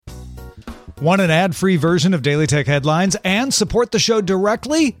Want an ad-free version of Daily Tech Headlines and support the show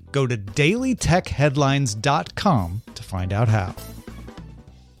directly? Go to dailytechheadlines.com to find out how.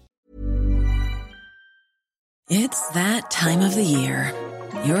 It's that time of the year.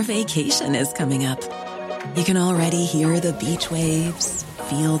 Your vacation is coming up. You can already hear the beach waves,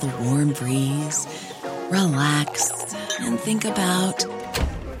 feel the warm breeze, relax, and think about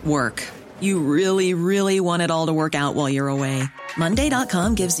work. You really, really want it all to work out while you're away.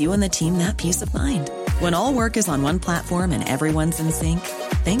 Monday.com gives you and the team that peace of mind. When all work is on one platform and everyone's in sync,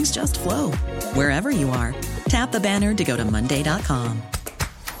 things just flow. Wherever you are, tap the banner to go to Monday.com.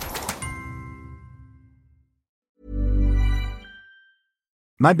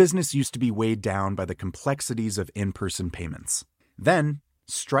 My business used to be weighed down by the complexities of in-person payments. Then,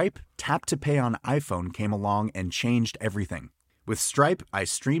 Stripe Tap to Pay on iPhone came along and changed everything. With Stripe, I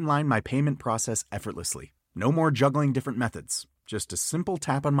streamlined my payment process effortlessly. No more juggling different methods. Just a simple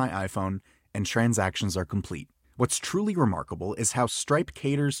tap on my iPhone and transactions are complete. What's truly remarkable is how Stripe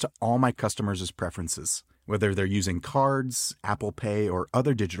caters to all my customers' preferences. Whether they're using cards, Apple Pay, or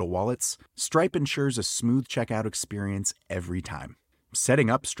other digital wallets, Stripe ensures a smooth checkout experience every time. Setting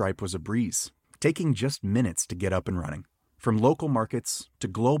up Stripe was a breeze, taking just minutes to get up and running. From local markets to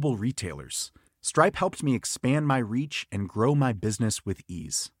global retailers, Stripe helped me expand my reach and grow my business with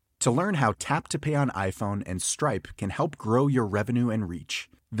ease. To learn how Tap to Pay on iPhone and Stripe can help grow your revenue and reach,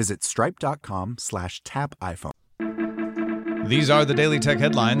 visit stripe.com/tapiphone. These are the Daily Tech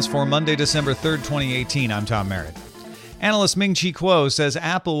Headlines for Monday, December 3rd, 2018. I'm Tom Merritt. Analyst Ming-Chi Kuo says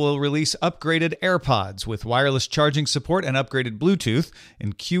Apple will release upgraded AirPods with wireless charging support and upgraded Bluetooth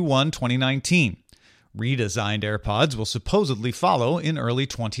in Q1 2019. Redesigned AirPods will supposedly follow in early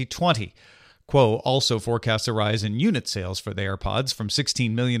 2020. Kuo also forecasts a rise in unit sales for the AirPods from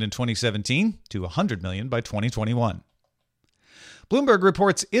 16 million in 2017 to 100 million by 2021. Bloomberg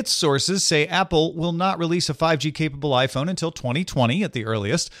reports its sources say Apple will not release a 5G-capable iPhone until 2020 at the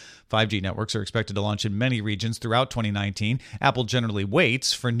earliest. 5G networks are expected to launch in many regions throughout 2019. Apple generally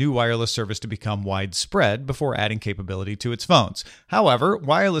waits for new wireless service to become widespread before adding capability to its phones. However,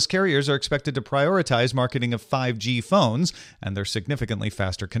 wireless carriers are expected to prioritize marketing of 5G phones and their significantly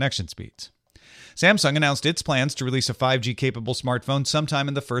faster connection speeds. Samsung announced its plans to release a 5G-capable smartphone sometime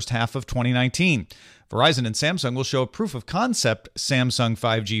in the first half of 2019. Verizon and Samsung will show a proof-of-concept Samsung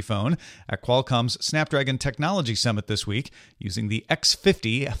 5G phone at Qualcomm's Snapdragon Technology Summit this week using the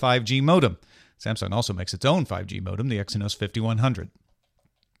X50 5G modem. Samsung also makes its own 5G modem, the Exynos 5100.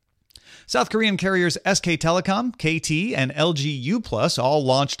 South Korean carriers SK Telecom, KT, and LG U+ all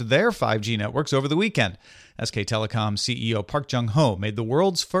launched their 5G networks over the weekend. SK Telecom CEO Park Jung-ho made the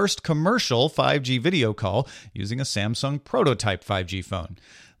world's first commercial 5G video call using a Samsung prototype 5G phone.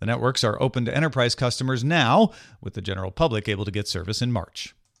 The networks are open to enterprise customers now, with the general public able to get service in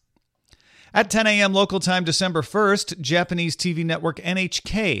March. At 10 a.m. local time December 1st, Japanese TV network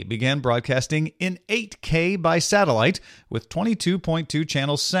NHK began broadcasting in 8K by satellite with 22.2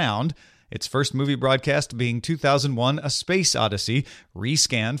 channels sound. Its first movie broadcast being 2001: A Space Odyssey,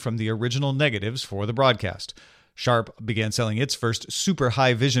 rescanned from the original negatives for the broadcast. Sharp began selling its first super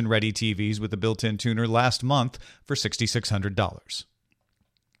high vision ready TVs with a built-in tuner last month for $6,600.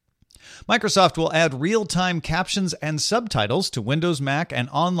 Microsoft will add real-time captions and subtitles to Windows, Mac, and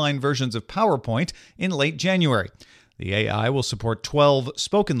online versions of PowerPoint in late January. The AI will support 12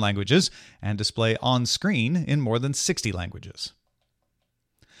 spoken languages and display on-screen in more than 60 languages.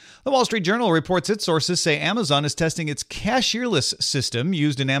 The Wall Street Journal reports its sources say Amazon is testing its cashierless system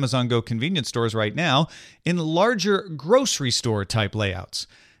used in Amazon Go convenience stores right now in larger grocery store type layouts.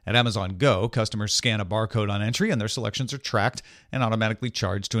 At Amazon Go, customers scan a barcode on entry and their selections are tracked and automatically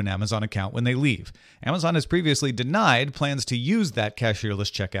charged to an Amazon account when they leave. Amazon has previously denied plans to use that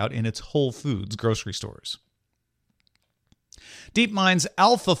cashierless checkout in its Whole Foods grocery stores. DeepMind's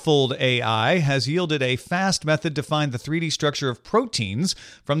AlphaFold AI has yielded a fast method to find the 3D structure of proteins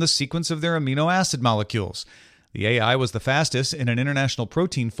from the sequence of their amino acid molecules. The AI was the fastest in an international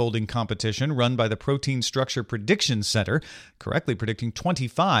protein folding competition run by the Protein Structure Prediction Center, correctly predicting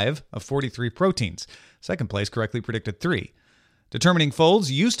 25 of 43 proteins. Second place correctly predicted 3. Determining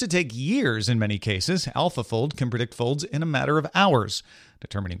folds used to take years in many cases. AlphaFold can predict folds in a matter of hours.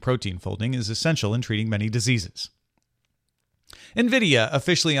 Determining protein folding is essential in treating many diseases. NVIDIA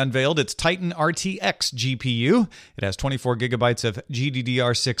officially unveiled its Titan RTX GPU. It has 24 gigabytes of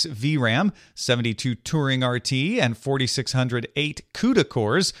GDDR6 VRAM, 72 Turing RT, and 4608 CUDA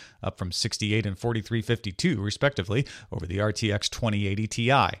cores, up from 68 and 4352, respectively, over the RTX 2080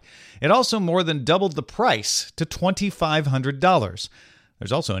 Ti. It also more than doubled the price to $2,500.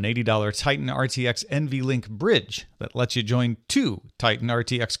 There's also an $80 Titan RTX NVLink bridge that lets you join 2 Titan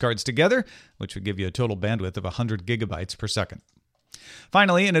RTX cards together, which would give you a total bandwidth of 100 gigabytes per second.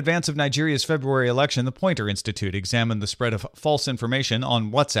 Finally, in advance of Nigeria's February election, the Poynter Institute examined the spread of false information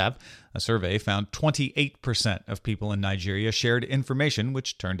on WhatsApp. A survey found 28% of people in Nigeria shared information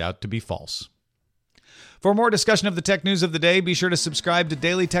which turned out to be false. For more discussion of the tech news of the day, be sure to subscribe to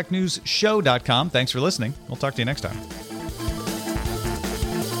dailytechnewsshow.com. Thanks for listening. We'll talk to you next time.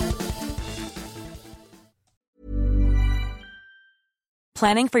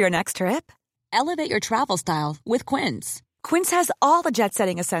 Planning for your next trip? Elevate your travel style with Quince. Quince has all the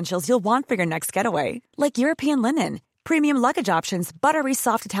jet-setting essentials you'll want for your next getaway, like European linen, premium luggage options, buttery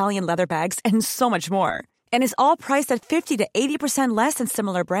soft Italian leather bags, and so much more. And is all priced at 50 to 80% less than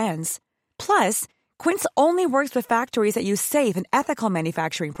similar brands. Plus, Quince only works with factories that use safe and ethical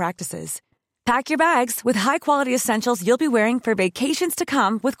manufacturing practices. Pack your bags with high-quality essentials you'll be wearing for vacations to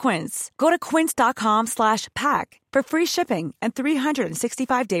come with Quince. Go to quince.com/pack for free shipping and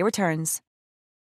 365-day returns.